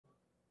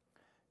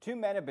Two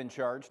men have been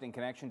charged in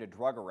connection to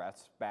drug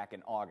arrests back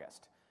in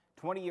August.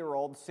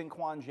 20-year-old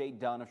Sinquan J.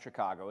 Dunn of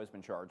Chicago has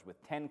been charged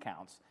with 10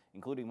 counts,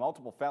 including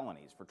multiple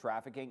felonies for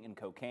trafficking in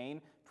cocaine,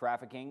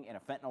 trafficking in a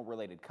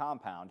fentanyl-related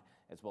compound,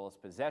 as well as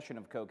possession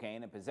of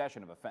cocaine and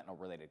possession of a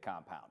fentanyl-related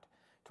compound.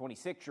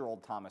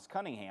 26-year-old Thomas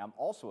Cunningham,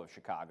 also of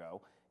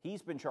Chicago,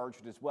 he's been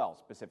charged as well,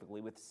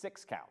 specifically with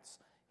 6 counts.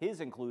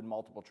 His include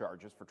multiple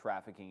charges for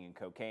trafficking in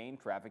cocaine,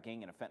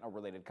 trafficking in a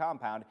fentanyl-related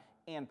compound,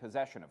 and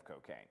possession of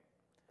cocaine.